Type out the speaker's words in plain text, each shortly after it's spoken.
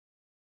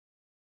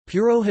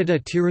Purohita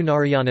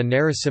Tirunarayana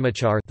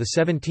Narasimhachar, the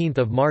 17th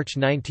of March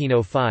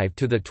 1905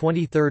 to the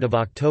 23rd of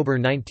October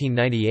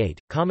 1998,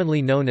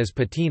 commonly known as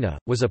Patina,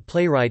 was a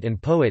playwright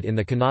and poet in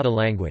the Kannada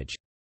language.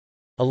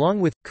 Along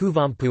with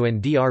Kuvempu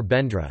and Dr.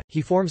 Bendre, he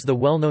forms the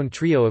well-known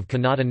trio of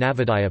Kannada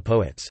Navodaya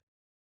poets.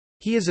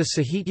 He is a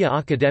Sahitya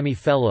Akademi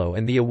Fellow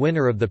and the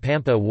winner of the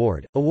Pampa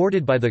Award,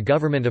 awarded by the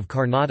Government of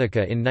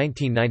Karnataka in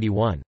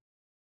 1991.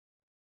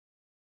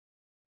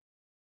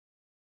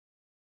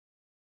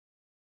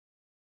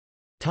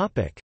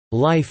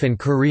 Life and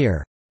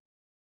career.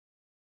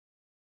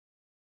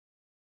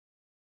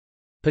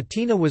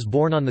 Patina was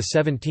born on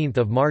 17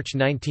 March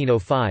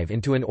 1905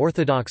 into an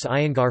Orthodox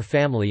Iyengar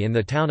family in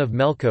the town of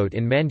Melkote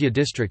in Mandya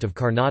district of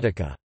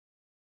Karnataka.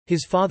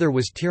 His father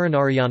was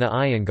Tirunarayana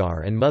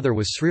Iyengar and mother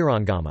was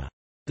Srirangama.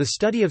 The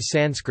study of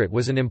Sanskrit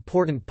was an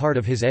important part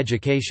of his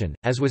education,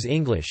 as was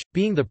English,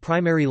 being the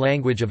primary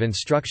language of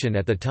instruction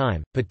at the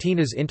time.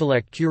 Patina's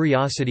intellect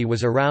curiosity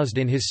was aroused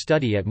in his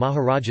study at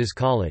Maharaja's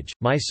College,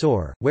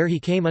 Mysore, where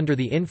he came under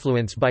the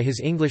influence by his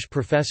English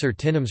professor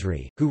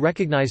Tinamsri, who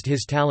recognized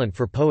his talent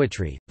for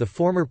poetry, the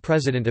former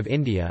President of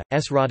India,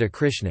 S.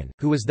 Radhakrishnan,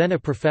 who was then a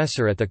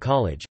professor at the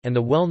college, and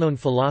the well-known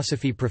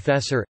philosophy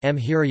professor, M.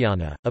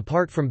 Hirayana.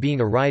 Apart from being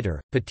a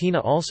writer, Patina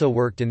also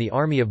worked in the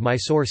army of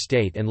Mysore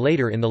state and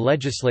later in the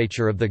legislature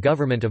of the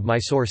government of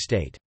Mysore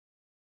state.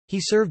 He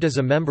served as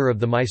a member of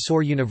the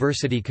Mysore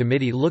University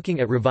Committee looking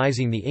at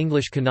revising the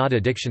English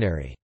Kannada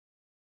dictionary.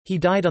 He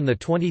died on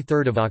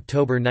 23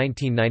 October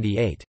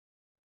 1998.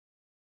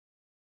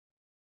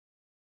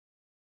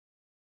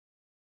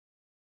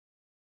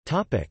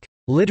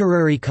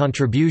 Literary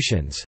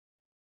contributions.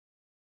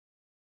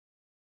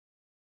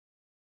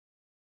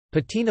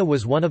 Patina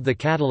was one of the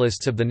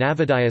catalysts of the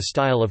Navodaya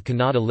style of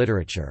Kannada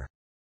literature.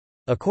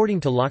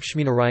 According to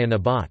Lakshminarayana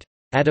Bhatt,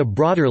 at a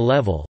broader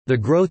level, the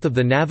growth of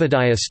the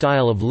Navodaya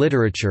style of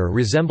literature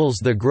resembles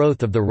the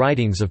growth of the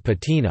writings of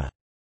Patina.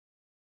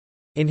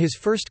 In his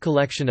first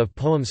collection of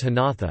poems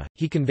Hanatha,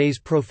 he conveys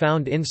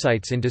profound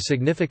insights into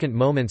significant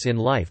moments in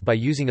life by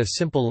using a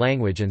simple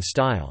language and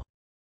style.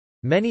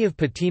 Many of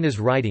Patina's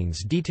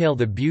writings detail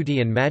the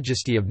beauty and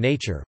majesty of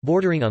nature,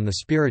 bordering on the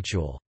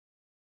spiritual.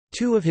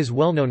 Two of his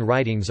well-known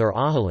writings are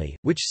Ahali,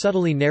 which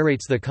subtly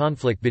narrates the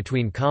conflict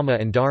between Kama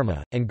and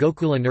Dharma, and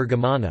Gokula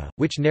Nirgamana,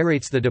 which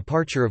narrates the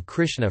departure of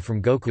Krishna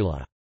from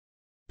Gokula.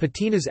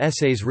 Patina's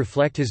essays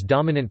reflect his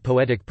dominant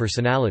poetic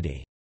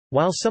personality.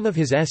 While some of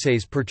his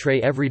essays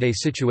portray everyday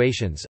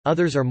situations,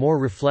 others are more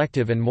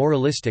reflective and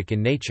moralistic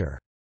in nature.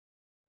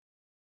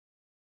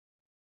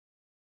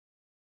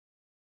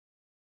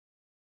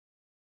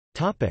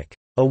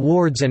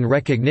 Awards and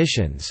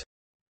recognitions.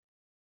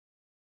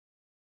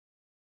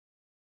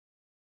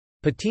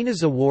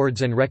 Patina's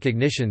awards and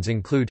recognitions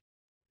include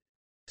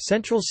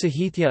Central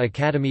Sahitya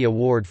Academy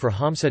Award for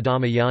Hamsa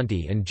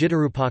Damayanti and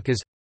Jitarupakas,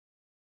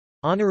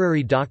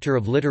 Honorary Doctor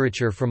of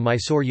Literature from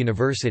Mysore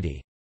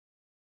University,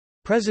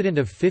 President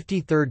of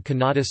 53rd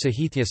Kannada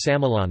Sahitya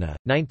Sammelana,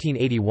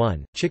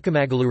 1981,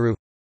 Chikamagaluru,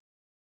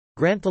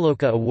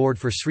 Granthaloka Award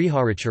for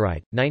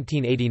Sriharacharite,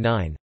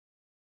 1989,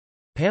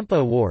 Pampa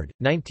Award,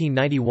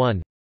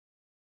 1991,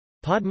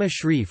 Padma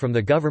Shri from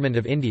the Government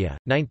of India,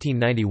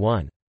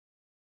 1991.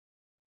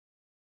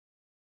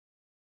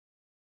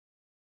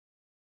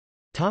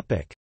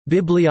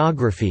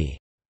 Bibliography.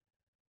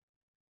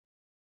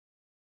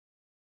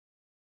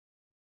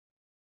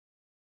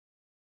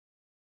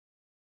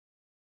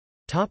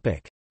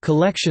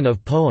 Collection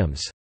of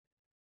poems.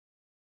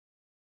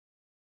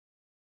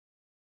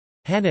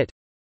 Hanat,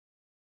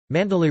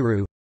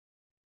 Mandaliru,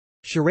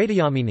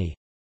 Sharadayamini,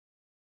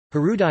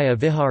 Harudaya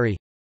Vihari,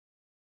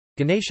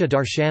 Ganesha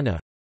Darshana,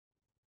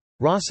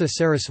 Rasa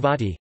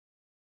Sarasvati,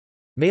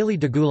 Maili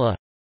Dagula,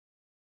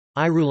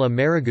 Irula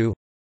Marigu,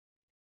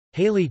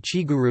 Haley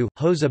Chiguru,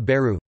 Hosa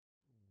Beru,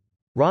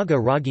 Raga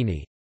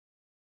Ragini,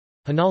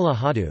 Hanala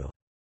Hadu.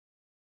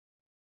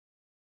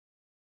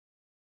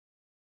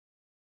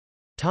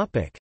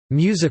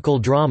 Musical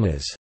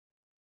dramas.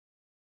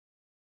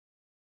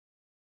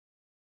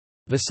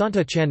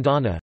 Vasanta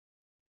Chandana,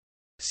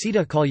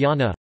 Sita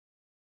Kalyana,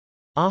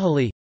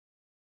 Ahali,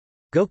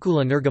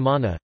 Gokula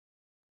Nirgamana,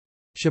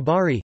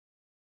 Shabari,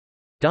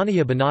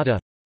 Dhanaya Banata,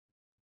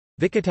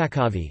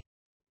 Vikatakavi,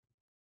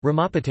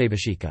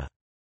 Ramapatabhashika.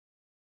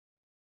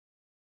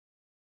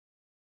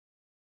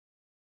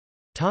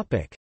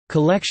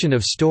 Collection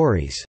of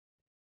stories.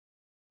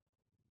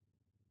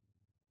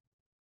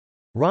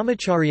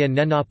 Ramacharya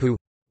Nenapu,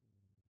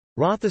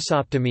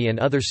 Rathasaptami and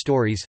Other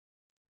Stories,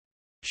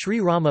 Sri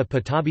Rama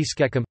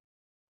Patabhiskekam,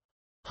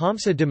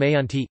 Hamsa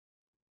Damayanti,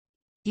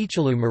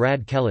 Ichalu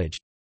Marad Kelaj.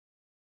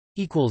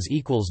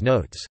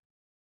 Notes